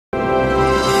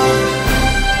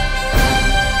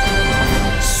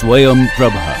Swayam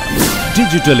Prabha.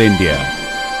 Digital India.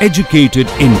 Educated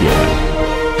India.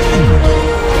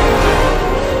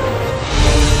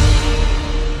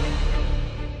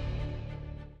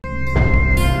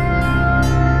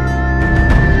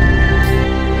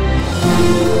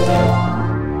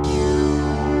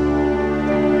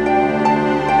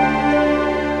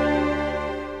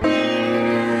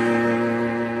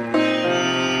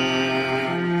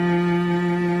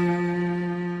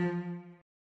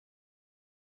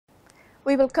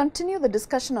 We will continue the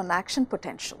discussion on action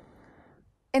potential.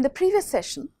 In the previous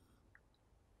session,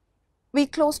 we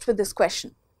closed with this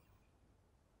question.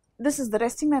 This is the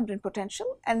resting membrane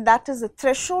potential, and that is the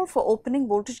threshold for opening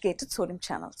voltage-gated sodium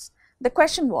channels. The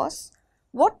question was,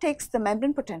 what takes the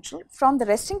membrane potential from the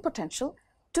resting potential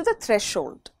to the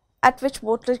threshold at which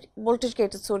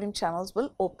voltage-gated sodium channels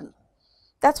will open?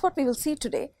 That's what we will see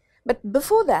today, but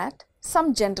before that,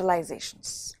 some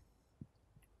generalizations.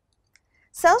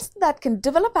 Cells that can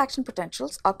develop action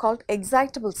potentials are called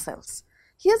excitable cells.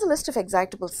 Here's a list of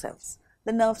excitable cells: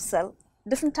 the nerve cell,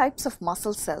 different types of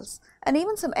muscle cells, and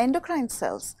even some endocrine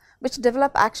cells which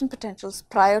develop action potentials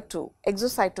prior to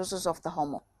exocytosis of the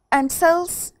hormone. And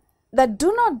cells that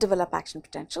do not develop action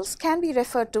potentials can be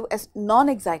referred to as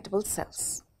non-excitable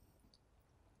cells.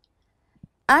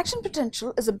 Action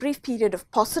potential is a brief period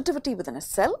of positivity within a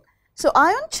cell. So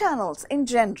ion channels in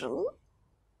general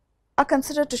are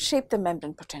considered to shape the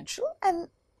membrane potential, and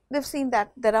we've seen that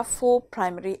there are 4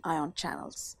 primary ion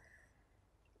channels.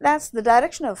 That's the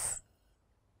direction of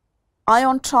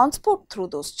ion transport through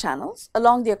those channels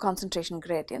along their concentration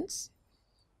gradients.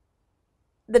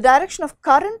 The direction of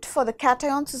current for the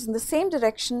cations is in the same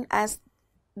direction as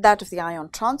that of the ion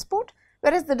transport,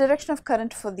 whereas the direction of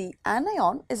current for the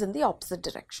anion is in the opposite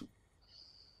direction.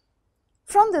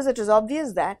 From this, it is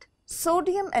obvious that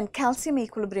sodium and calcium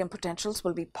equilibrium potentials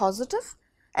will be positive,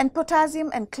 and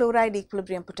potassium and chloride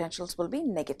equilibrium potentials will be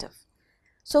negative.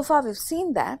 So far, we've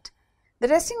seen that the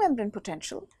resting membrane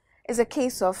potential is a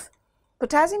case of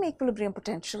potassium equilibrium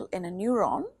potential in a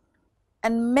neuron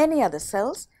and many other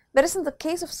cells, whereas in the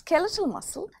case of skeletal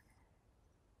muscle,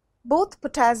 both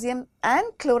potassium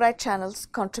and chloride channels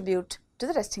contribute to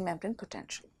the resting membrane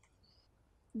potential.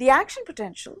 The action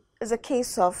potential is a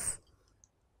case of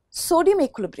sodium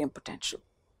equilibrium potential,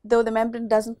 though the membrane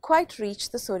doesn't quite reach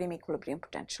the sodium equilibrium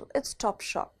potential, it stops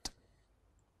short.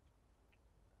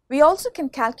 We also can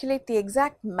calculate the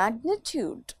exact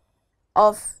magnitude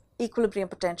of equilibrium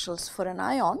potentials for an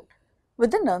ion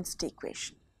with the Nernst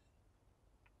equation.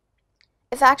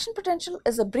 If action potential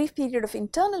is a brief period of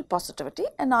internal positivity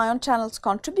and ion channels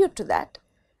contribute to that,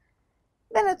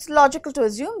 then it's logical to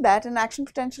assume that an action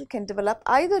potential can develop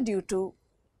either due to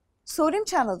sodium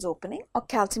channels opening or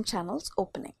calcium channels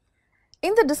opening.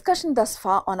 In the discussion thus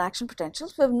far on action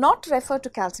potentials, we have not referred to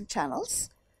calcium channels.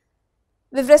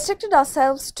 We've restricted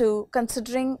ourselves to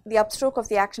considering the upstroke of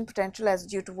the action potential as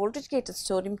due to voltage-gated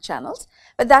sodium channels,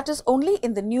 but that is only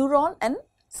in the neuron and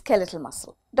skeletal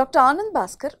muscle. Dr. Anand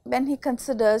Bhaskar, when he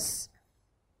considers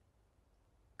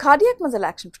cardiac muscle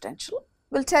action potential,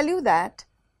 will tell you that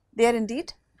they are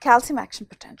indeed calcium action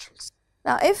potentials.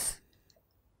 Now, if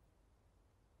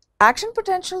action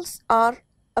potentials are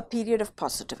a period of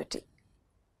positivity,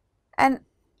 and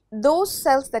those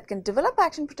cells that can develop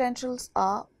action potentials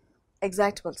are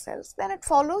excitable cells, then it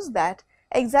follows that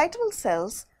excitable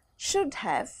cells should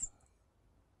have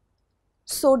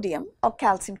sodium or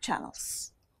calcium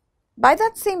channels. By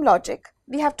that same logic,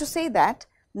 we have to say that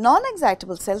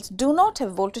non-excitable cells do not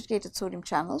have voltage-gated sodium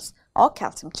channels or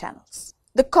calcium channels.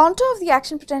 The contour of the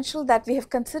action potential that we have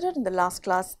considered in the last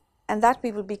class and that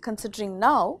we will be considering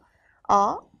now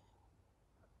are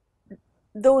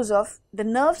those of the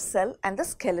nerve cell and the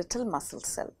skeletal muscle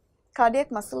cell.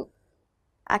 Cardiac muscle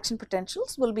action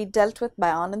potentials will be dealt with by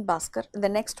Anand Bhaskar in the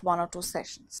next 1 or 2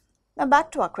 sessions. Now back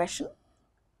to our question.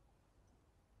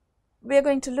 We are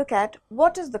going to look at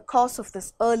what is the cause of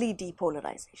this early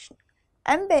depolarization,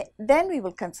 and then we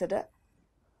will consider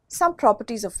some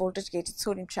properties of voltage-gated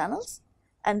sodium channels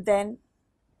and then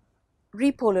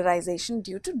repolarization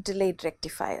due to delayed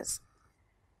rectifiers.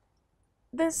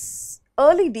 This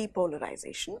early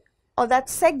depolarization, or that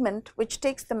segment which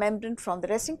takes the membrane from the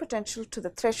resting potential to the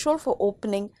threshold for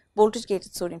opening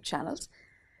voltage-gated sodium channels,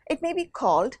 it may be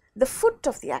called the foot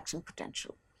of the action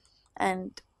potential.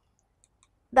 And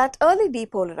that early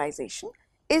depolarization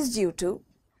is due to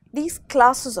these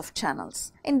classes of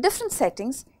channels. In different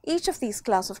settings, each of these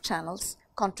class of channels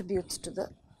contributes to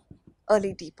the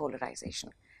early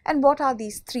depolarization. And what are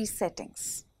these 3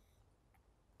 settings?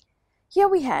 Here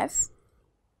we have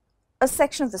a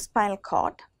section of the spinal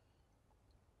cord,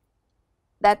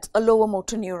 that's a lower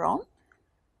motor neuron,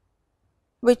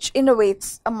 which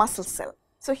innervates a muscle cell.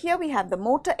 So here we have the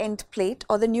motor end plate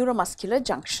or the neuromuscular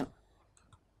junction.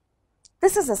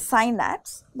 This is a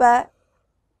synapse where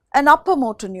an upper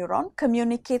motor neuron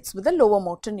communicates with a lower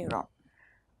motor neuron.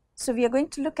 So we are going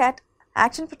to look at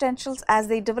action potentials as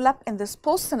they develop in this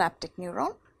postsynaptic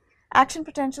neuron, action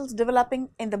potentials developing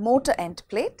in the motor end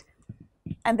plate,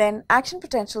 and then action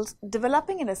potentials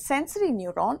developing in a sensory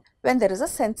neuron when there is a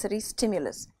sensory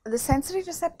stimulus. The sensory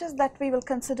receptors that we will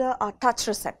consider are touch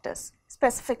receptors,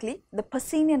 specifically the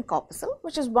Pacinian corpuscle,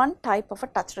 which is one type of a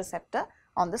touch receptor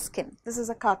on the skin. This is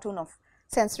a cartoon of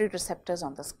sensory receptors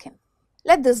on the skin.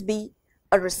 Let this be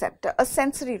a receptor, a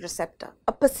sensory receptor,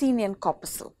 a Pacinian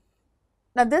corpuscle.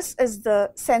 Now this is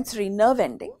the sensory nerve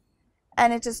ending,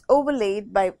 and it is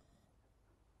overlaid by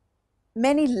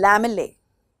many lamellae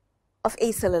of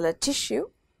acellular tissue,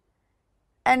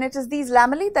 and it is these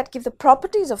lamellae that give the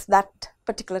properties of that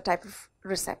particular type of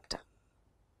receptor.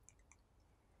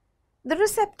 The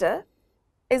receptor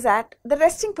is at the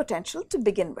resting potential to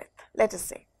begin with. Let us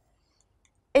say,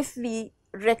 if we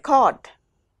record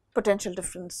potential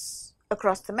difference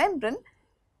across the membrane,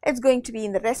 it's going to be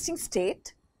in the resting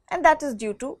state, and that is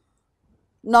due to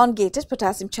non-gated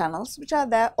potassium channels which are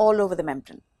there all over the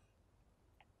membrane.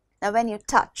 Now when you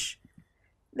touch,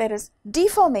 there is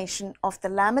deformation of the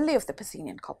lamellae of the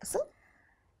Pacinian corpuscle,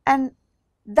 and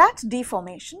that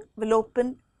deformation will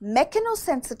open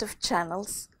mechanosensitive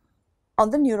channels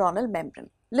on the neuronal membrane.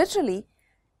 Literally,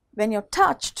 when you're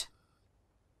touched,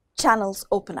 channels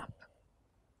open up.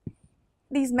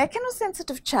 These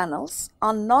mechanosensitive channels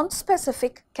are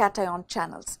non-specific cation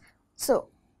channels. So,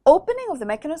 opening of the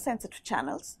mechanosensitive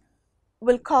channels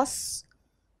will cause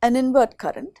an inward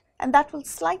current, and that will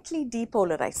slightly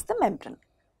depolarize the membrane.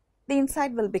 The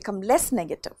inside will become less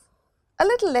negative, a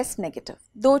little less negative,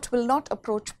 though it will not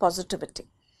approach positivity.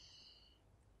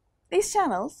 These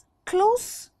channels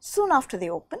close soon after they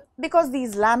open because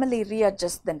these lamellae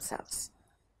readjust themselves.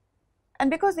 And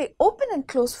because they open and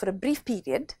close for a brief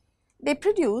period, they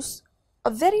produce a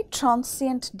very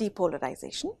transient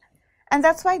depolarization, and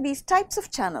that's why these types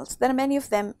of channels, there are many of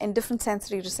them in different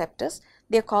sensory receptors,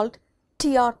 they are called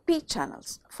TRP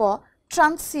channels, for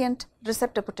transient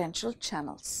receptor potential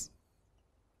channels.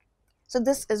 So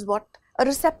this is what a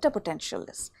receptor potential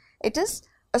is. It is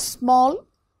a small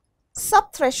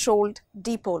subthreshold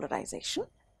depolarization.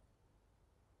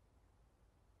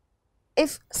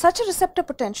 If such a receptor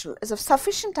potential is of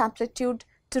sufficient amplitude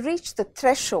to reach the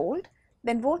threshold,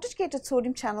 then voltage gated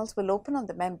sodium channels will open on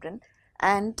the membrane,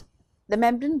 and the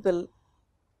membrane will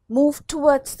move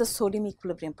towards the sodium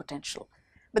equilibrium potential.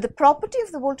 But the property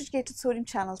of the voltage gated sodium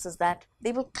channels is that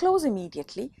they will close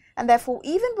immediately, and therefore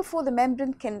even before the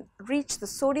membrane can reach the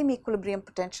sodium equilibrium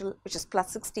potential, which is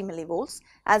plus 60 millivolts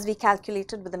as we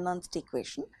calculated with the Nernst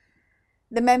equation,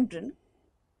 the membrane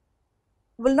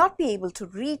will not be able to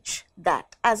reach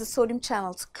that as the sodium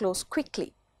channels close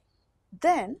quickly.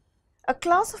 Then a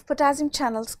class of potassium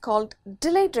channels called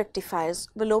delayed rectifiers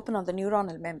will open on the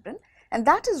neuronal membrane, and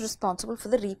that is responsible for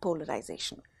the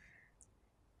repolarization.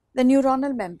 The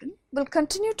neuronal membrane will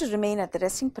continue to remain at the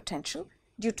resting potential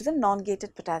due to the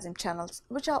non-gated potassium channels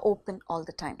which are open all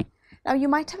the time. Now you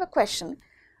might have a question,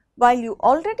 while you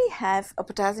already have a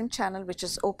potassium channel which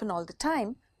is open all the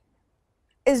time,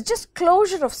 is just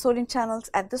closure of sodium channels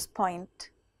at this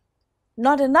point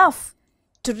not enough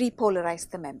to repolarize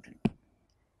the membrane?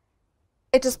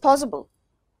 It is possible,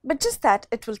 but just that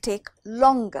it will take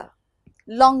longer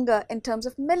in terms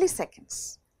of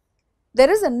milliseconds. There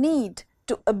is a need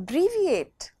to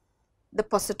abbreviate the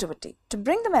positivity, to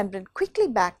bring the membrane quickly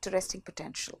back to resting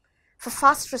potential for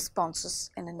fast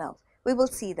responses in a nerve. We will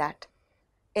see that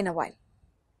in a while.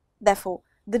 Therefore,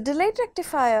 the delayed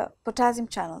rectifier potassium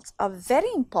channels are very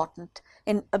important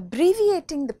in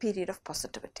abbreviating the period of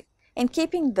positivity, in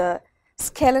keeping the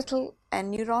skeletal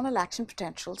and neuronal action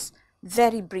potentials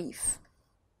very brief,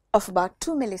 of about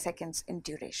 2 milliseconds in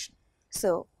duration.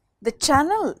 So, the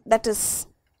channel that is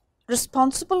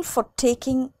responsible for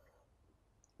taking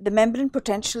the membrane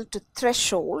potential to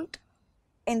threshold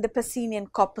in the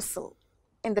Pacinian corpuscle,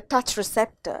 in the touch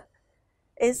receptor,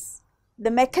 is the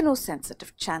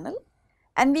mechanosensitive channel,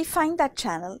 and we find that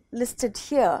channel listed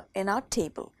here in our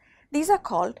table. These are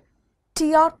called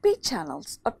TRP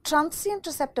channels, or transient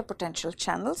receptor potential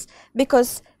channels,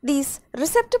 because these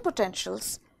receptor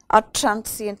potentials are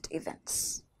transient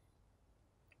events.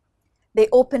 They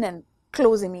open and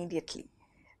close immediately.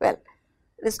 Well,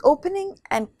 this opening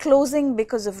and closing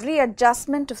because of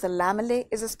readjustment of the lamellae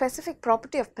is a specific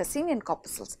property of Pacinian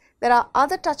corpuscles. There are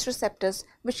other touch receptors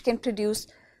which can produce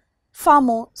far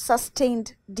more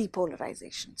sustained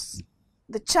depolarizations.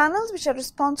 the channels which are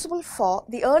responsible for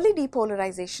the early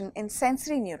depolarization in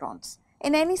sensory neurons,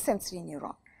 in any sensory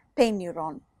neuron, pain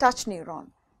neuron, touch neuron,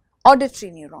 auditory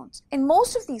neurons. In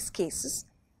most of these cases,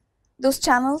 those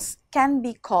channels can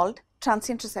be called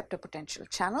transient receptor potential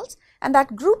channels, and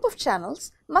that group of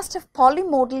channels must have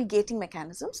polymodal gating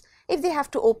mechanisms if they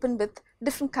have to open with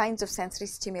different kinds of sensory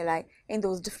stimuli in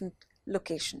those different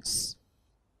locations.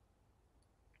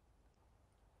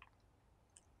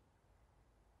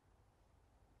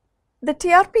 The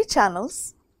TRP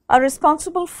channels are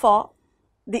responsible for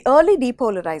the early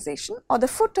depolarization or the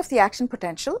foot of the action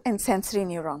potential in sensory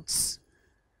neurons.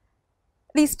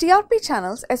 These TRP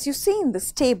channels, as you see in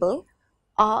this table,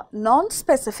 are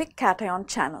non-specific cation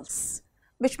channels,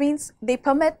 which means they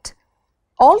permit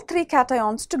all three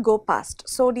cations to go past: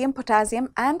 sodium, potassium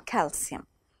and calcium.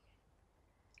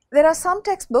 There are some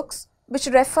textbooks which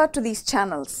refer to these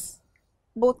channels,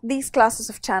 both these classes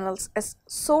of channels, as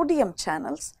sodium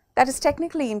channels. That is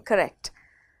technically incorrect.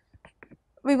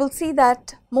 We will see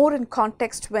that more in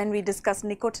context when we discuss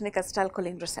nicotinic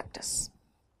acetylcholine receptors.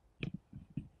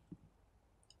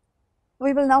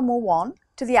 We will now move on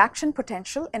to the action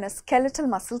potential in a skeletal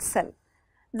muscle cell.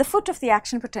 The foot of the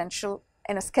action potential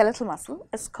in a skeletal muscle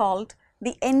is called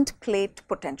the end plate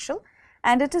potential,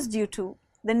 and it is due to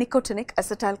the nicotinic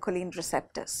acetylcholine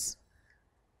receptors.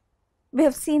 We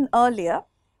have seen earlier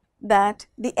that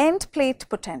the end plate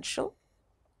potential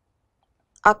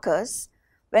occurs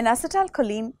when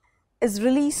acetylcholine is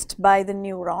released by the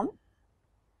neuron,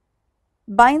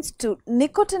 binds to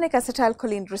nicotinic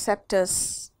acetylcholine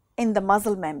receptors in the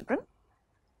muscle membrane.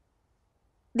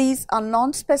 These are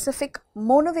non-specific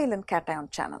monovalent cation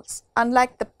channels.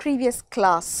 Unlike the previous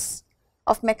class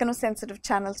of mechanosensitive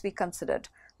channels we considered,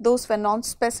 those were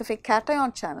non-specific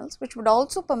cation channels which would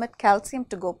also permit calcium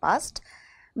to go past,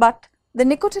 but the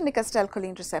nicotinic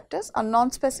acetylcholine receptors are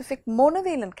non-specific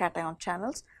monovalent cation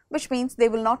channels, which means they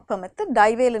will not permit the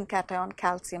divalent cation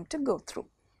calcium to go through.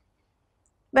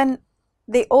 When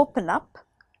they open up,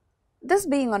 this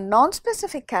being a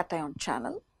non-specific cation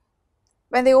channel,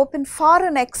 when they open far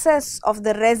in excess of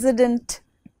the resident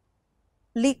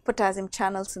leak potassium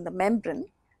channels in the membrane,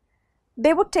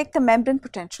 they would take the membrane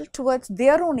potential towards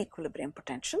their own equilibrium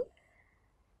potential.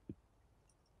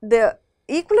 The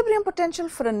equilibrium potential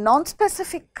for a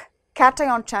non-specific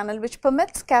cation channel which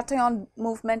permits cation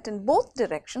movement in both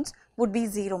directions would be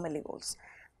 0 millivolts.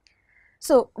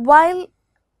 So, while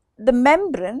the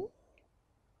membrane,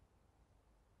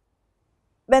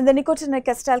 when the nicotinic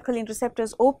acetylcholine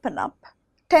receptors open up,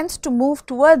 tends to move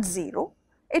towards 0,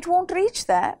 it won't reach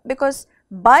there because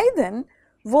by then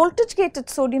voltage gated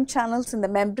sodium channels in the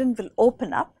membrane will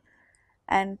open up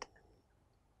and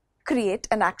create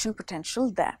an action potential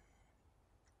there.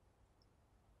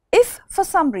 If for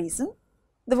some reason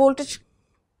the voltage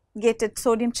gated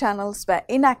sodium channels were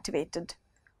inactivated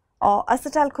or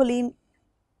acetylcholine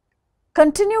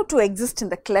continued to exist in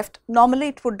the cleft, normally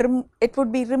it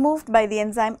would be removed by the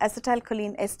enzyme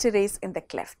acetylcholine esterase in the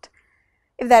cleft.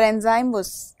 If that enzyme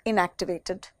was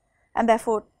inactivated, and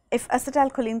therefore if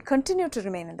acetylcholine continued to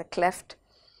remain in the cleft,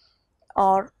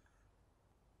 or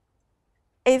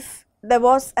if there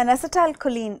was an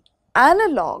acetylcholine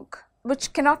analog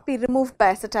which cannot be removed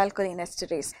by acetylcholine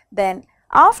esterase, then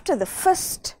after the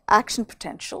first action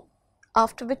potential,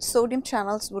 after which sodium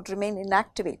channels would remain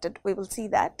inactivated, we will see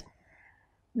that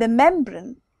the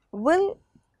membrane will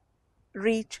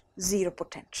reach 0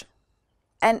 potential.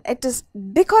 And it is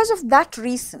because of that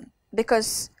reason,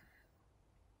 because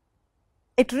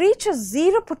it reaches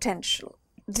 0 potential,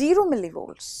 0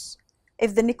 millivolts,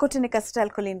 if the nicotinic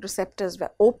acetylcholine receptors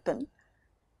were open.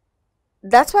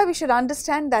 That's why we should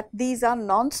understand that these are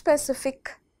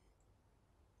non-specific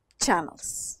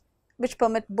channels which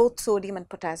permit both sodium and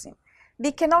potassium.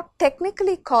 We cannot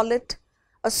technically call it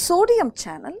a sodium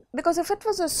channel, because if it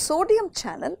was a sodium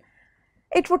channel,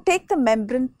 it would take the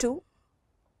membrane to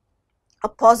a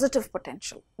positive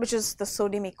potential, which is the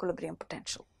sodium equilibrium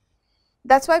potential.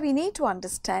 That's why we need to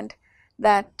understand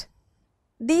that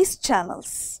these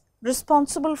channels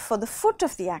responsible for the foot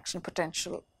of the action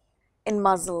potential in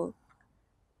muscle,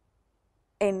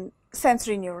 in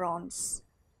sensory neurons,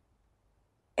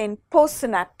 in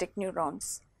postsynaptic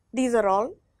neurons, these are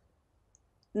all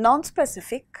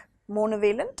non-specific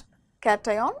monovalent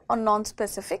cation or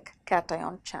non-specific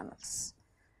cation channels.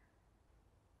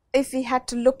 If we had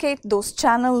to locate those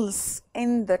channels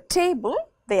in the table,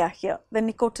 they are here, the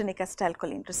nicotinic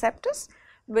acetylcholine receptors,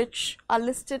 which are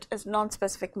listed as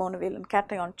non-specific monovalent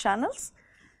cation channels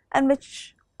and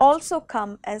which also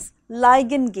come as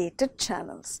ligand gated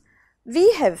channels.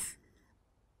 We have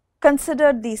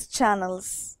considered these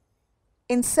channels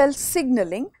in cell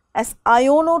signaling as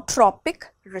ionotropic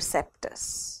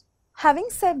receptors. Having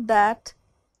said that,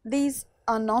 these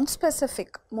are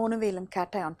non-specific monovalent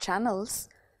cation channels.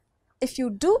 If you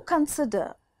do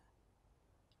consider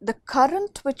the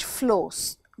current which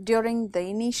flows during the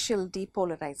initial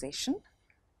depolarization,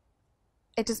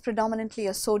 it is predominantly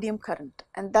a sodium current,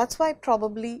 and that's why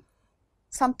probably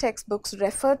some textbooks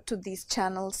refer to these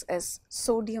channels as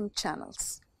sodium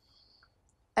channels.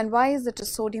 And why is it a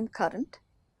sodium current?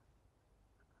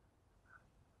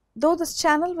 Though this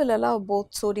channel will allow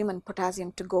both sodium and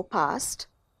potassium to go past,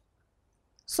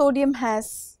 sodium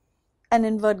has an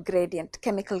inward gradient,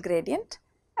 chemical gradient,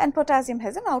 and potassium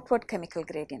has an outward chemical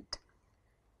gradient.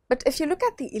 But if you look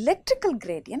at the electrical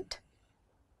gradient,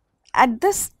 at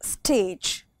this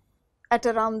stage, at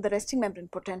around the resting membrane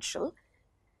potential,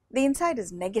 the inside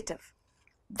is negative.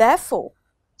 Therefore,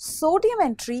 sodium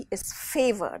entry is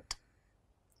favored,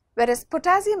 whereas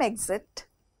potassium exit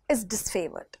is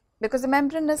disfavored, because the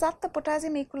membrane is at the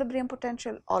potassium equilibrium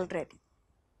potential already.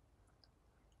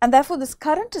 And therefore, this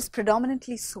current is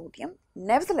predominantly sodium.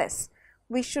 Nevertheless,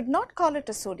 we should not call it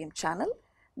a sodium channel,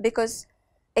 because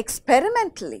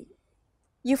experimentally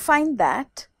you find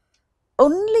that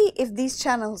only if these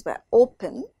channels were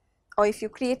open, or if you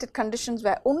created conditions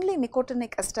where only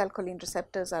nicotinic acetylcholine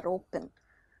receptors are open.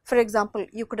 For example,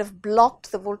 you could have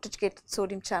blocked the voltage gated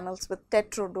sodium channels with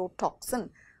tetrodotoxin,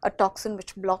 a toxin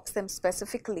which blocks them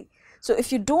specifically. So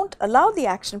if you don't allow the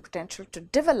action potential to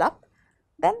develop,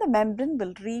 then the membrane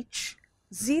will reach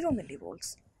 0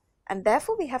 millivolts. And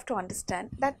therefore, we have to understand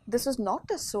that this is not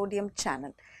a sodium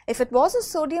channel. If it was a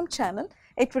sodium channel,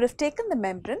 it would have taken the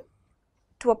membrane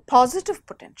to a positive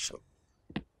potential.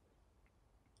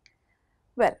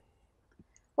 Well,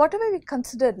 whatever we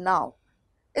considered now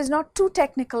is not too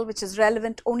technical, which is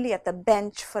relevant only at the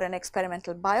bench for an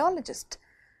experimental biologist.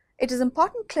 It is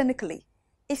important clinically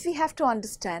if we have to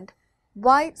understand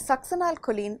why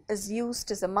succinylcholine is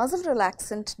used as a muscle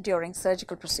relaxant during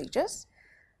surgical procedures,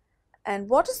 and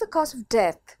what is the cause of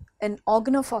death in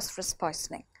organophosphorus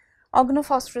poisoning.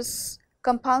 Organophosphorus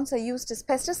compounds are used as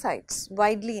pesticides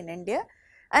widely in India,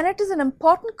 and it is an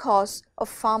important cause of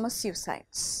farmer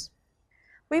suicides.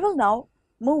 We will now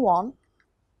move on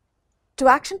to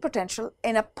action potential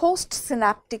in a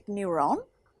postsynaptic neuron,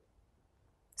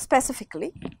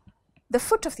 specifically the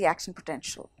foot of the action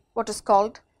potential, what is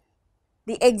called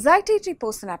the excitatory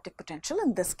postsynaptic potential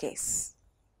in this case.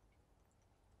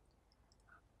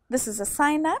 This is a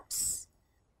synapse,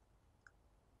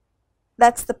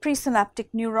 that's the presynaptic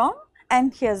neuron,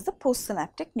 and here's the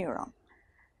postsynaptic neuron.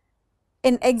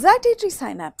 In excitatory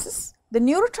synapses, the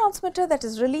neurotransmitter that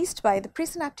is released by the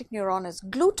presynaptic neuron is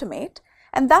glutamate,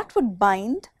 and that would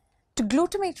bind to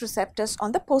glutamate receptors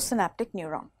on the postsynaptic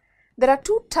neuron. There are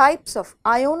two types of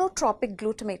ionotropic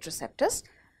glutamate receptors,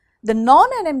 the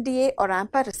non-NMDA or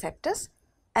AMPA receptors,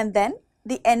 and then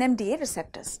the NMDA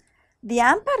receptors. The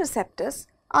AMPA receptors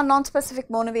are non-specific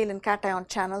monovalent cation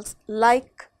channels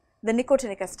like the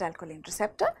nicotinic acetylcholine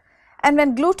receptor, and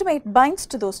when glutamate binds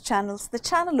to those channels, the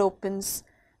channel opens,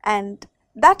 and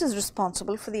that is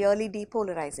responsible for the early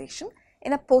depolarization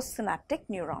in a postsynaptic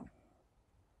neuron.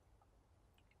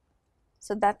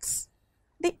 So that's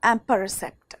the AMPA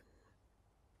receptor.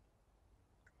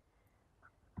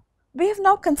 We have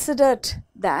now considered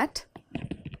that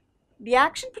the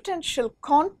action potential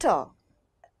contour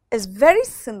is very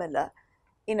similar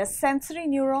in a sensory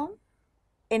neuron,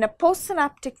 in a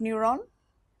postsynaptic neuron,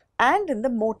 and in the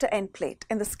motor end plate,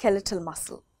 in the skeletal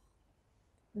muscle.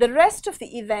 The rest of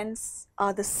the events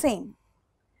are the same.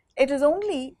 It is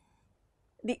only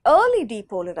the early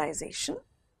depolarization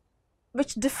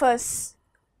which differs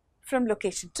from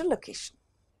location to location.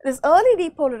 This early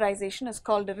depolarization is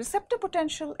called a receptor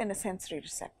potential in a sensory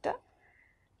receptor,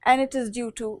 and it is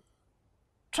due to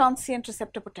transient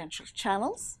receptor potential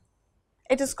channels.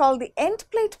 It is called the end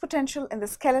plate potential in the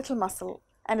skeletal muscle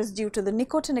and is due to the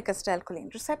nicotinic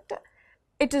acetylcholine receptor.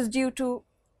 It is due to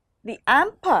the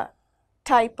AMPA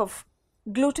type of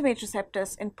glutamate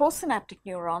receptors in postsynaptic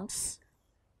neurons,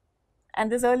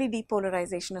 and this early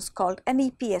depolarization is called an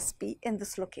EPSP in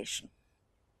this location.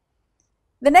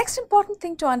 The next important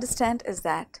thing to understand is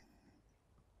that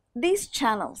these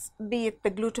channels, be it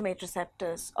the glutamate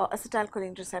receptors or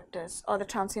acetylcholine receptors or the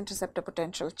transient receptor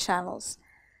potential channels,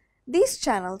 these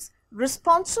channels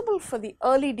responsible for the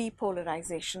early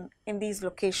depolarization in these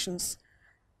locations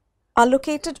are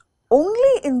located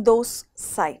only in those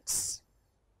sites.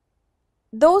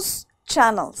 Those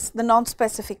channels, the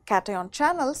non-specific cation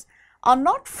channels, are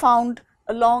not found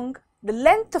along the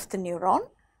length of the neuron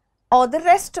or the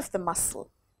rest of the muscle.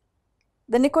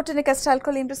 The nicotinic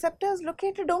acetylcholine receptor is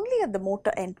located only at the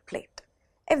motor end plate.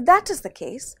 If that is the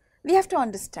case, we have to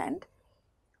understand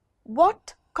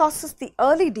what causes the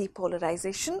early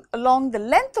depolarization along the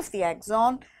length of the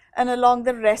axon and along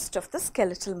the rest of the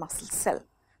skeletal muscle cell.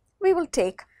 We will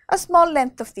take a small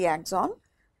length of the axon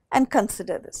and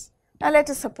consider this. Now let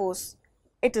us suppose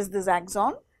it is this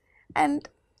axon, and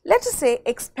let us say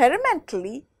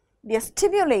experimentally we are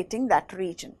stimulating that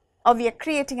region, or we are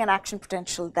creating an action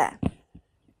potential there.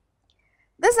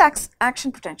 This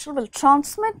action potential will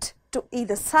transmit to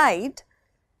either side.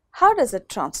 How does it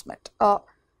transmit?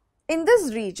 In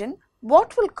this region,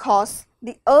 what will cause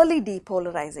the early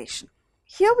depolarization?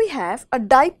 Here we have a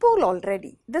dipole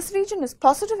already. This region is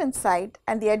positive inside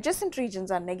and the adjacent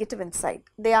regions are negative inside.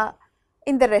 They are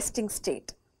in the resting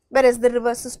state, whereas the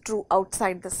reverse is true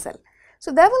outside the cell.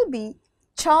 So there will be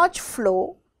charge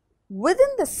flow within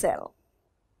the cell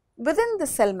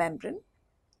membrane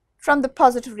from the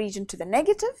positive region to the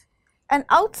negative, and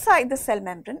outside the cell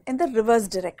membrane in the reverse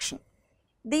direction.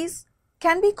 These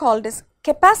can be called as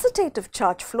capacitive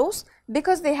charge flows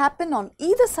because they happen on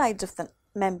either sides of the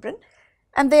membrane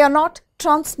and they are not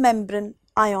transmembrane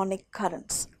ionic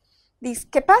currents. These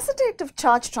capacitive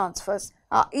charge transfers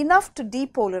are enough to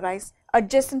depolarize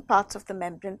adjacent parts of the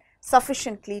membrane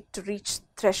sufficiently to reach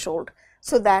threshold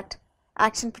so that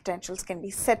action potentials can be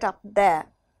set up there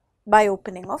by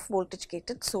opening of voltage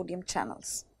gated sodium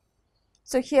channels.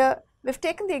 So here we have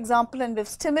taken the example and we have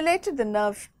stimulated the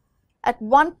nerve at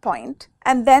one point,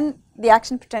 and then the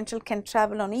action potential can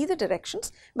travel on either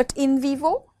directions, but in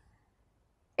vivo,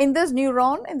 in this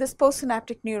neuron, in this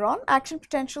postsynaptic neuron, action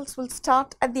potentials will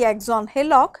start at the axon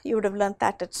hillock. You would have learnt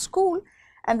that at school,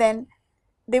 and then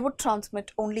they would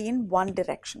transmit only in one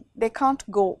direction. They can't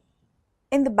go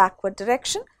in the backward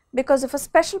direction because of a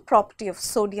special property of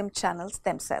sodium channels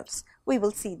themselves. We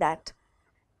will see that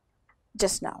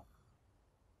just now.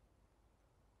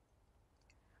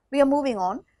 We are moving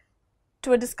on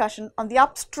to a discussion on the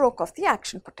upstroke of the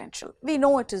action potential. We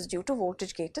know it is due to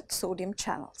voltage gated sodium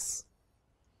channels.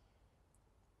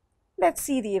 Let's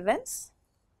see the events.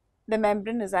 The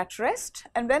membrane is at rest,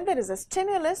 and when there is a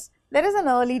stimulus, there is an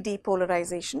early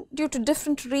depolarization due to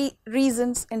different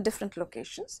reasons in different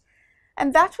locations,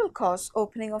 and that will cause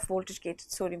opening of voltage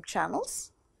gated sodium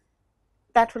channels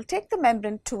that will take the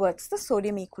membrane towards the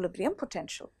sodium equilibrium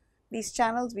potential. These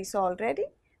channels we saw already,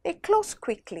 they close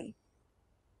quickly,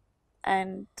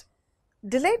 and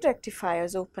delayed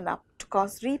rectifiers open up to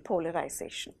cause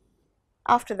repolarization.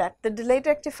 After that, the delayed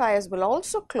rectifiers will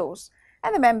also close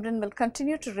and the membrane will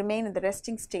continue to remain in the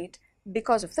resting state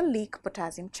because of the leak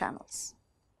potassium channels.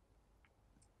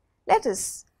 Let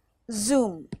us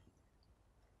zoom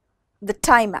the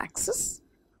time axis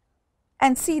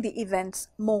and see the events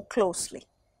more closely.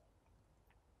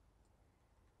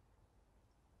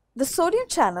 The sodium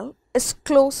channel is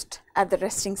closed at the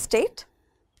resting state.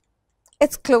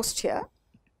 It's closed here,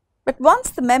 but once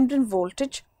the membrane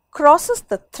voltage crosses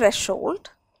the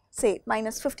threshold, say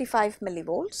minus 55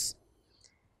 millivolts.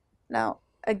 Now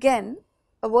again,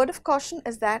 a word of caution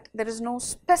is that there is no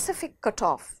specific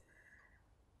cutoff.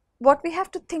 What we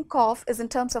have to think of is in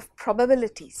terms of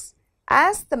probabilities.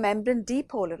 As the membrane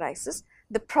depolarizes,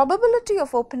 the probability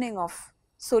of opening of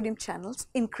sodium channels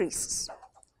increases.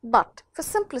 But for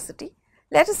simplicity,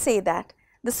 let us say that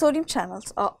the sodium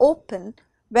channels are open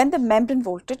when the membrane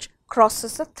voltage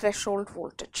crosses a threshold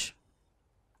voltage.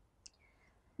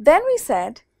 Then we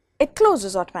said it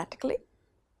closes automatically,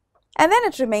 and then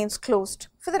it remains closed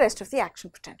for the rest of the action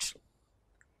potential.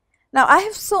 Now I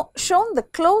have shown the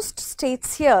closed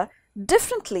states here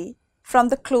differently from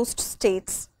the closed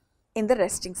states in the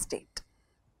resting state.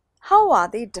 How are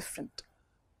they different?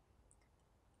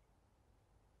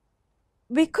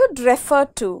 We could refer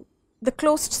to the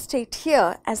closed state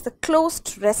here as the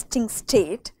closed resting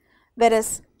state,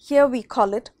 whereas here we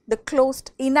call it the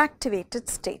closed inactivated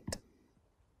state.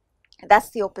 That's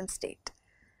the open state.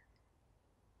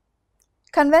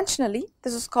 Conventionally,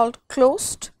 this is called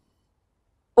closed,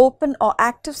 open or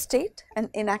active state and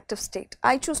inactive state.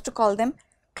 I choose to call them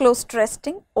closed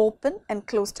resting, open and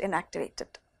closed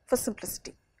inactivated for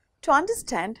simplicity. To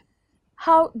understand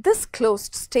how this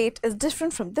closed state is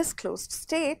different from this closed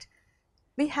state,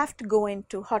 we have to go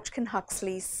into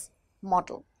Hodgkin-Huxley's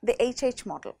model, the HH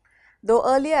model. Though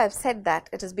earlier I have said that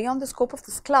it is beyond the scope of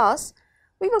this class,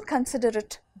 we will consider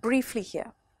it briefly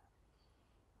here.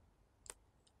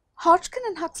 Hodgkin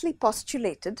and Huxley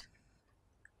postulated,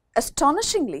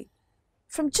 astonishingly,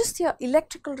 from just their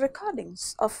electrical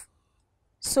recordings of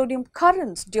sodium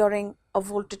currents during a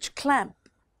voltage clamp,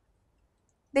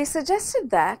 they suggested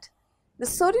that the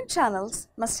sodium channels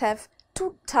must have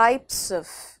two types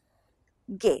of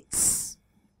gates.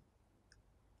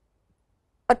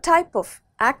 A type of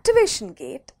activation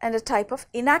gate and a type of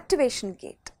inactivation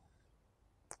gate.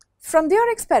 From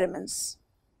their experiments,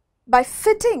 by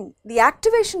fitting the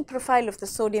activation profile of the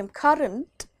sodium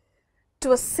current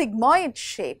to a sigmoid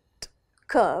shaped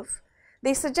curve,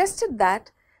 they suggested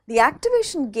that the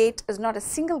activation gate is not a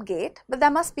single gate, but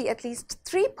there must be at least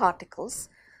 3 particles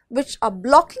which are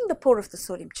blocking the pore of the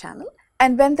sodium channel,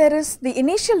 and when there is the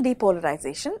initial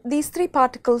depolarization, these 3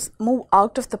 particles move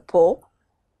out of the pore,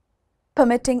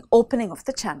 permitting opening of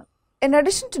the channel. In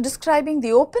addition to describing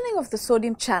the opening of the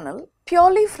sodium channel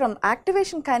purely from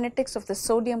activation kinetics of the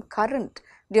sodium current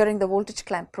during the voltage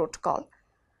climb protocol,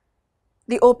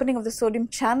 the opening of the sodium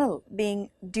channel being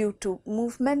due to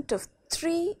movement of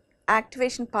 3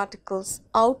 activation particles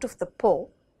out of the pore,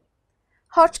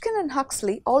 Hodgkin and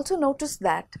Huxley also noticed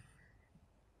that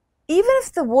even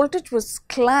if the voltage was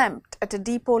clamped at a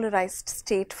depolarized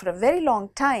state for a very long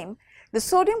time, the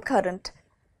sodium current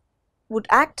would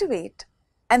activate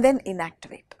and then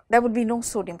inactivate. There would be no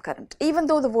sodium current, even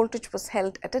though the voltage was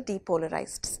held at a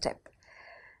depolarized step.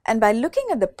 And by looking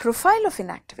at the profile of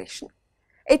inactivation,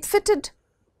 it fitted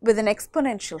with an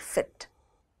exponential fit.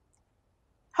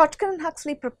 Hodgkin and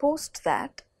Huxley proposed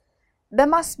that there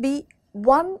must be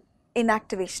one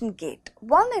inactivation gate.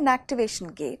 One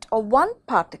inactivation gate or one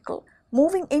particle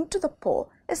moving into the pore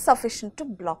is sufficient to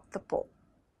block the pore.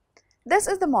 This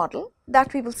is the model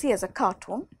that we will see as a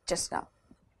cartoon just now.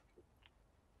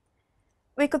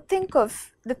 We could think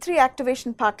of the 3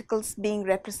 activation particles being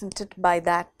represented by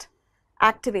that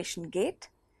activation gate,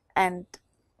 and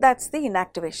that's the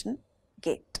inactivation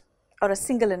gate or a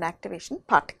single inactivation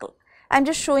particle. I am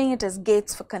just showing it as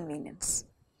gates for convenience.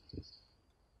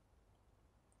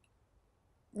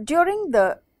 During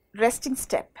the resting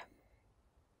step,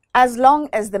 as long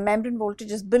as the membrane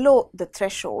voltage is below the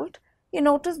threshold, you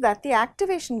notice that the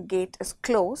activation gate is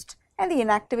closed and the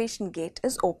inactivation gate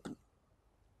is open.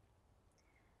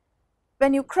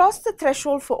 When you cross the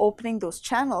threshold for opening those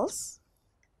channels,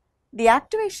 the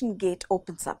activation gate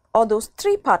opens up, or those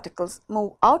 3 particles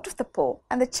move out of the pore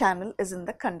and the channel is in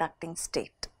the conducting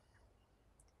state.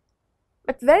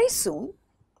 But very soon,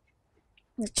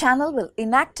 the channel will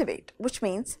inactivate, which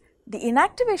means the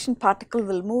inactivation particle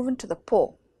will move into the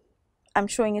pore. I am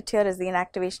showing it here as the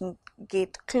inactivation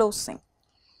gate closing.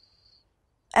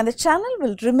 And the channel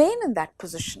will remain in that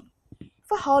position.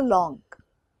 For how long?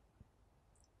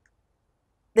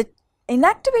 The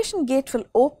inactivation gate will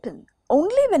open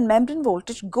only when membrane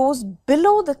voltage goes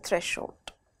below the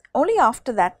threshold. Only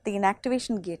after that the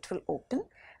inactivation gate will open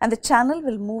and the channel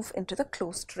will move into the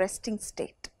closed resting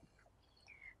state.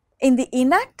 In the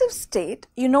inactive state,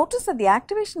 you notice that the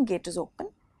activation gate is open.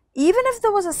 Even if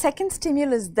there was a second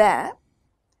stimulus there,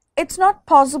 it's not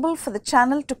possible for the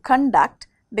channel to conduct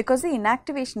because the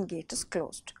inactivation gate is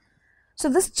closed. So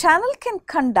this channel can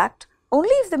conduct only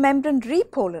if the membrane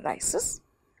repolarizes,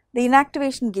 the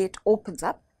inactivation gate opens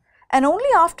up, and only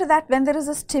after that, when there is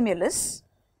a stimulus,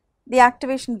 the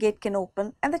activation gate can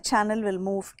open and the channel will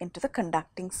move into the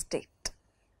conducting state.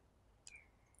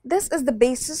 This is the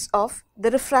basis of the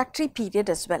refractory period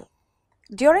as well.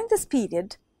 During this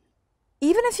period,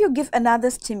 even if you give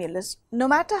another stimulus, no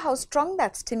matter how strong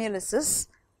that stimulus is,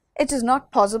 it is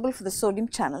not possible for the sodium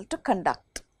channel to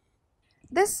conduct.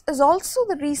 This is also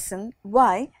the reason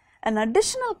why an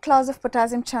additional class of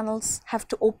potassium channels have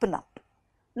to open up.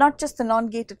 Not just the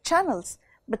non-gated channels,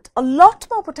 but a lot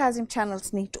more potassium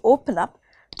channels need to open up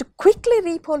to quickly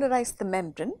repolarize the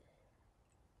membrane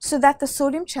so that the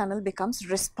sodium channel becomes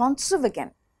responsive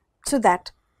again, so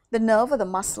that the nerve or the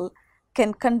muscle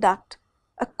can conduct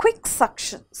a quick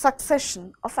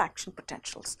succession of action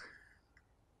potentials.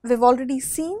 We've already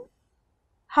seen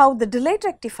how the delayed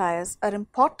rectifiers are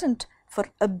important for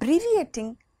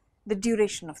abbreviating the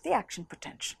duration of the action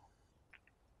potential.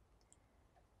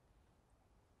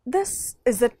 This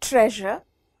is a treasure.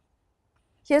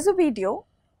 Here's a video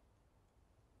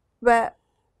where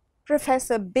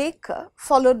Professor Baker,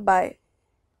 followed by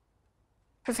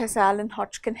Professor Alan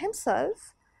Hodgkin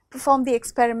himself, performed the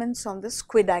experiments on the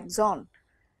squid axon,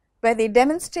 where they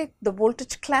demonstrate the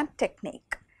voltage clamp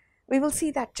technique. We will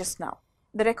see that just now.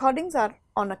 The recordings are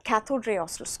on a cathode ray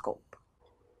oscilloscope.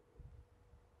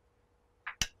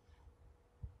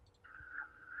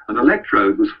 An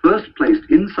electrode was first placed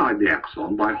inside the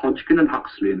axon by Hodgkin and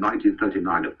Huxley in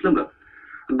 1939 at Plymouth,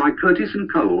 and by Curtis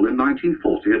and Cole in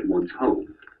 1940 at Woods Hole.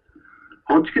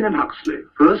 Hodgkin and Huxley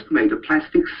first made a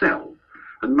plastic cell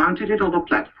and mounted it on a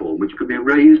platform which could be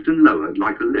raised and lowered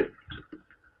like a lift.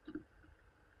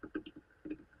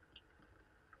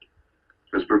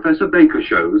 As Professor Baker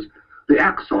shows, the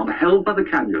axon held by the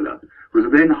cannula was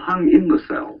then hung in the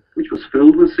cell, which was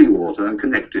filled with seawater and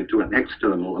connected to an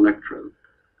external electrode.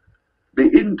 The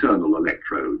internal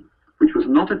electrode, which was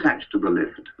not attached to the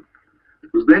lift,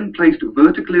 was then placed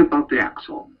vertically above the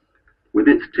axon, with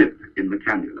its tip in the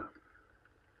cannula.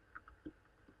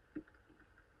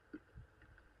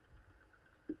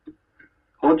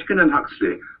 Hodgkin and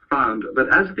Huxley found that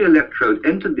as the electrode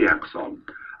entered the axon,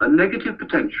 a negative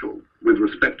potential with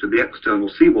respect to the external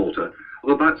seawater of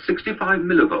about 65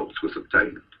 millivolts was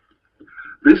obtained.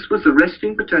 This was the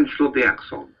resting potential of the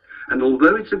axon, and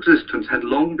although its existence had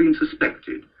long been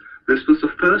suspected, this was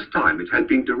the first time it had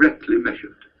been directly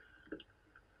measured.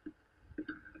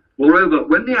 Moreover,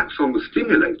 when the axon was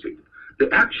stimulated, the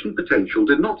action potential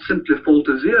did not simply fall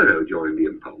to zero during the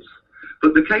impulse,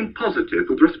 but became positive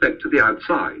with respect to the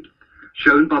outside,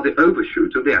 shown by the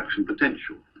overshoot of the action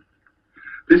potential.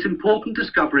 This important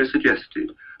discovery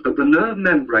suggested that the nerve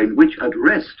membrane, which at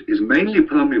rest is mainly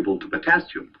permeable to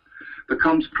potassium,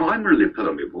 becomes primarily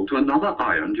permeable to another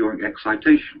ion during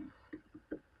excitation.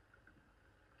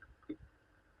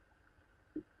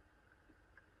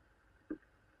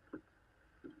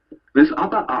 This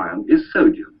other ion is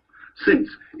sodium, since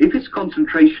if its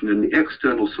concentration in the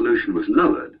external solution was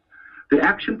lowered, the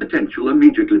action potential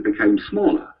immediately became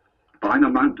smaller, by an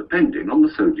amount depending on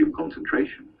the sodium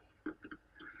concentration.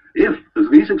 If, as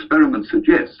these experiments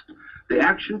suggest, the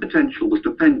action potential was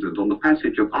dependent on the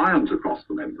passage of ions across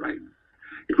the membrane,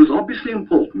 it was obviously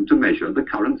important to measure the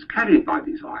currents carried by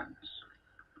these ions.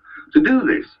 To do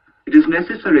this, it is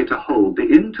necessary to hold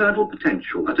the internal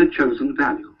potential at a chosen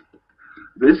value.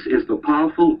 This is the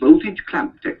powerful voltage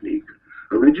clamp technique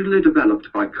originally developed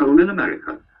by Cole in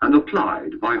America and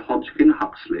applied by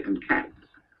Hodgkin-Huxley and Katz.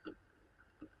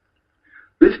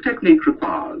 This technique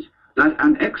requires that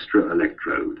an extra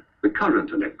electrode, the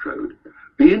current electrode,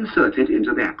 be inserted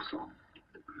into the axon.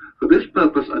 For this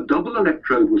purpose, a double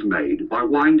electrode was made by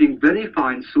winding very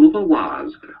fine silver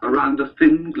wires around a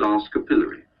thin glass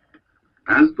capillary.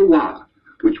 As the wire,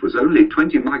 which was only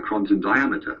 20 microns in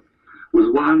diameter,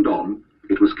 was wound on,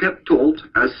 it was kept taut,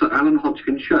 as Sir Alan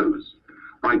Hodgkin shows,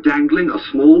 by dangling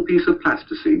a small piece of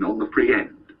plasticine on the free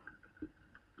end.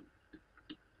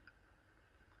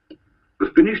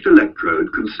 The finished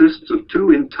electrode consists of two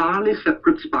entirely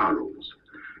separate spirals,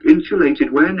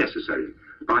 insulated where necessary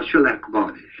by shellac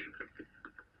varnish.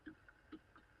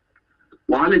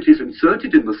 While it is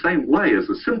inserted in the same way as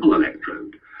a simple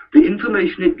electrode, the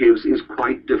information it gives is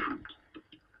quite different.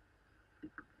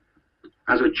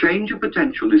 As a change of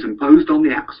potential is imposed on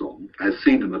the axon, as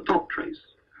seen in the top trace,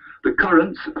 the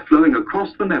currents flowing across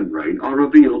the membrane are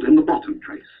revealed in the bottom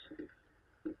trace.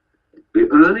 The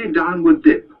early downward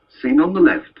dip, seen on the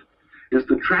left, is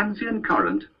the transient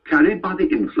current carried by the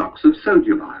influx of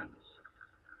sodium ions,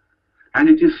 and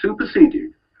it is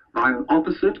superseded by an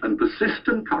opposite and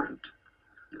persistent current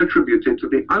attributed to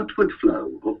the outward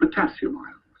flow of potassium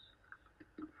ions.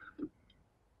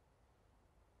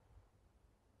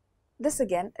 This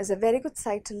again is a very good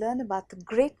site to learn about the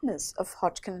greatness of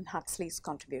Hodgkin and Huxley's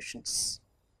contributions.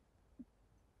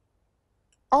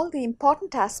 All the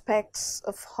important aspects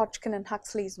of Hodgkin and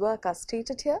Huxley's work are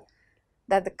stated here,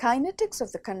 that the kinetics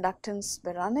of the conductance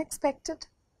were unexpected,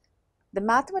 the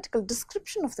mathematical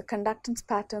description of the conductance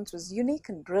patterns was unique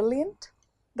and brilliant,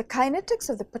 the kinetics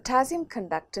of the potassium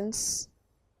conductance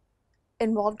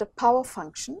involved a power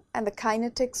function, and the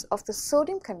kinetics of the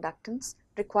sodium conductance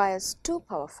requires two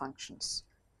power functions,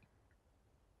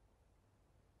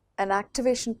 an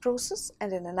activation process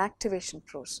and an inactivation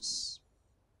process.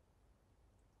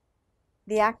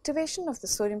 The activation of the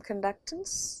sodium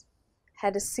conductance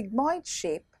had a sigmoid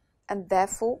shape, and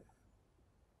therefore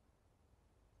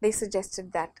they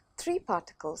suggested that three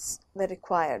particles were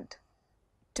required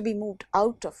to be moved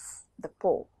out of the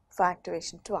pore for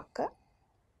activation to occur,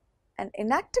 and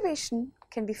inactivation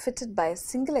can be fitted by a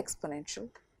single exponential,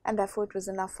 and therefore it was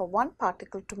enough for one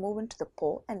particle to move into the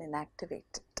pore and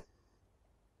inactivate it.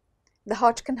 The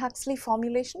Hodgkin-Huxley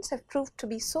formulations have proved to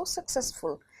be so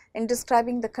successful in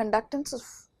describing the conductance of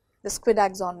the squid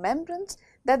axon membranes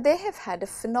that they have had a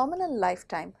phenomenal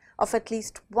lifetime of at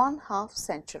least 1/2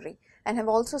 century and have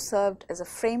also served as a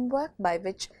framework by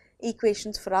which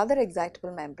equations for other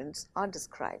excitable membranes are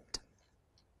described.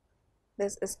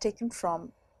 This is taken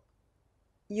from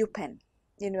UPenn,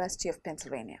 University of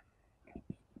Pennsylvania.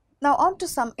 Now on to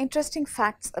some interesting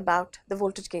facts about the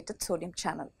voltage-gated sodium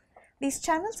channel. These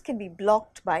channels can be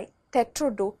blocked by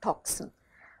tetrodotoxin,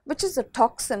 which is a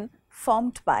toxin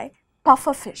formed by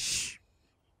puffer fish.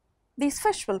 These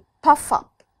fish will puff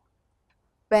up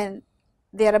when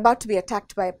they are about to be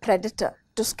attacked by a predator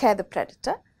to scare the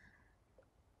predator.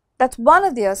 That's one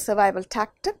of their survival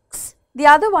tactics. The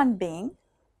other one being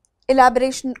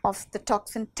elaboration of the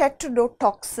toxin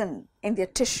tetrodotoxin in their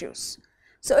tissues,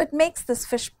 So it makes this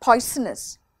fish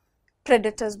poisonous.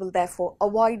 Predators will therefore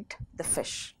avoid the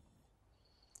fish.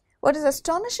 What is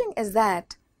astonishing is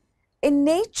that in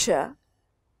nature,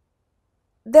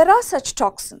 there are such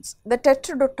toxins. The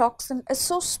tetrodotoxin is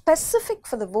so specific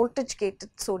for the voltage-gated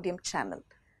sodium channel.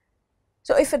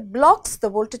 So if it blocks the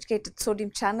voltage-gated sodium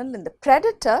channel in the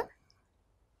predator,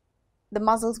 the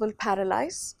muscles will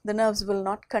paralyze, the nerves will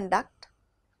not conduct.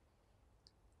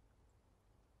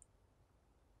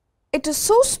 It is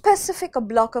so specific a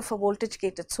blocker for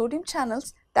voltage-gated sodium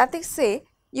channels that they say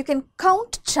you can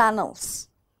count channels.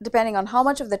 Depending on how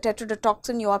much of the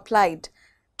tetrodotoxin you applied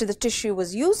to the tissue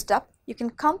was used up, you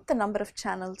can count the number of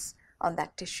channels on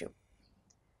that tissue.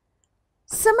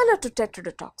 Similar to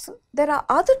tetrodotoxin, there are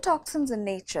other toxins in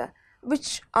nature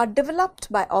which are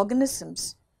developed by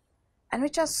organisms and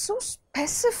which are so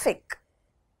specific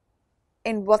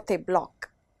in what they block,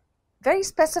 very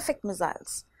specific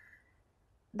missiles.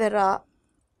 There are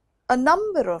a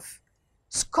number of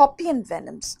scorpion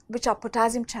venoms which are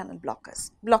potassium channel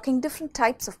blockers, blocking different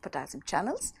types of potassium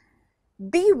channels.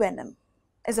 Bee venom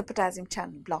is a potassium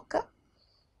channel blocker.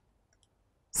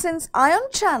 Since ion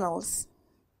channels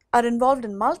are involved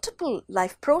in multiple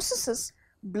life processes,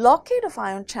 blockade of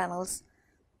ion channels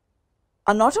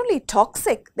are not only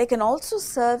toxic, they can also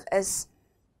serve as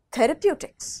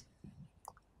therapeutics.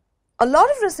 A lot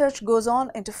of research goes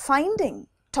on into finding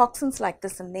toxins like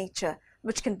this in nature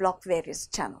which can block various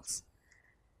channels.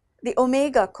 The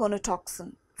omega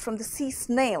conotoxin from the sea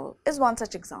snail is one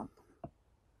such example.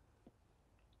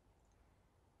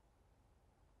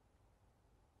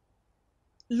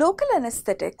 Local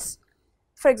anesthetics,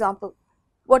 for example,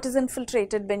 what is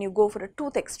infiltrated when you go for a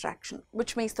tooth extraction,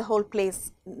 which makes the whole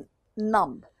place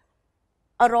numb,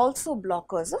 are also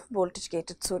blockers of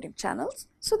voltage-gated sodium channels.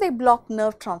 So they block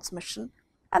nerve transmission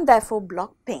and therefore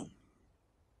block pain.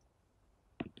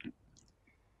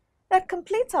 That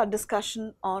completes our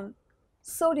discussion on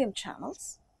sodium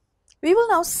channels. We will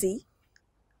now see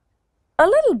a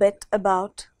little bit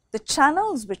about the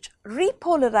channels which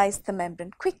repolarize the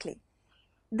membrane quickly,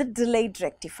 the delayed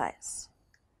rectifiers.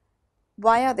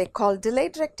 Why are they called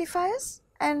delayed rectifiers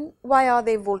and why are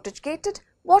they voltage gated?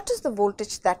 What is the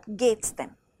voltage that gates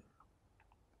them?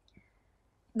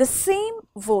 The same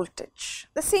voltage,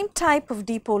 the same type of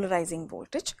depolarizing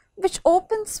voltage which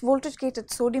opens voltage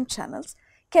gated sodium channels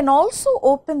can also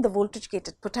open the voltage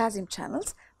gated potassium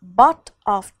channels, but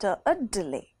after a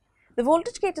delay. The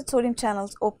voltage gated sodium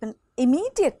channels open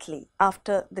immediately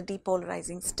after the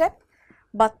depolarizing step,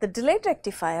 but the delayed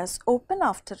rectifiers open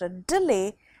after a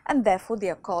delay and therefore they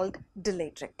are called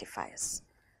delayed rectifiers.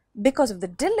 Because of the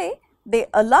delay, they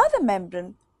allow the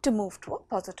membrane to move to a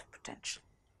positive potential.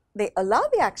 They allow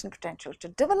the action potential to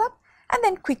develop and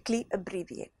then quickly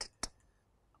abbreviate it.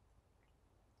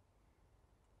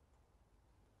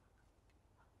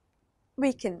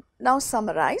 We can now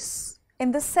summarize.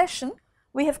 In this session,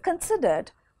 we have considered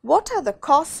what are the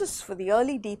causes for the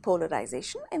early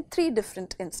depolarization in three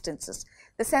different instances: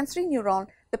 the sensory neuron,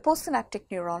 the postsynaptic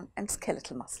neuron, and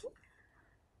skeletal muscle.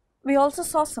 We also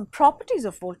saw some properties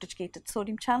of voltage-gated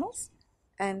sodium channels,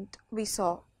 and we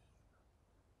saw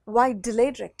why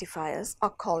delayed rectifiers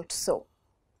are called so.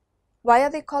 Why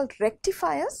are they called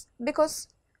rectifiers? Because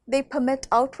they permit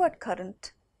outward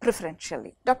current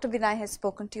preferentially. Dr. Vinay has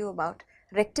spoken to you about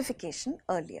rectification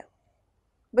earlier.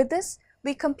 With this,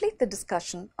 we complete the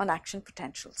discussion on action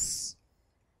potentials.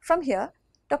 From here,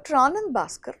 Dr. Anand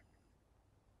Bhaskar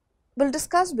will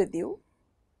discuss with you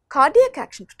cardiac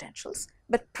action potentials,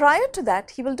 but prior to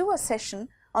that, he will do a session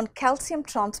on calcium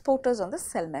transporters on the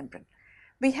cell membrane.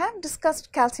 We have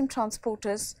discussed calcium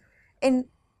transporters in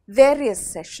various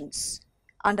sessions.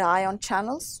 Under ion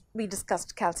channels, we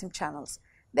discussed calcium channels.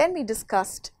 Then we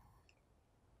discussed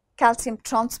calcium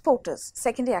transporters,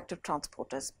 secondary active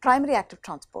transporters, primary active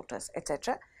transporters,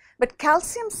 etc. But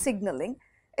calcium signaling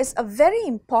is a very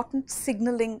important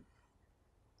signaling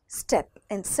step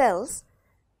in cells,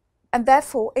 and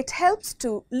therefore it helps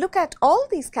to look at all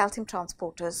these calcium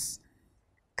transporters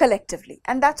collectively,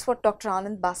 and that's what Dr.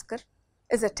 Anand Bhaskar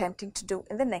is attempting to do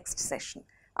in the next session,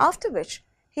 after which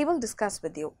he will discuss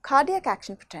with you cardiac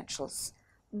action potentials,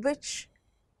 which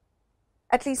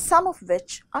at least some of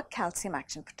which are calcium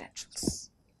action potentials.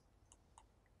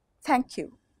 Thank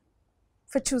you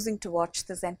for choosing to watch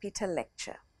this NPTEL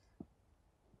lecture.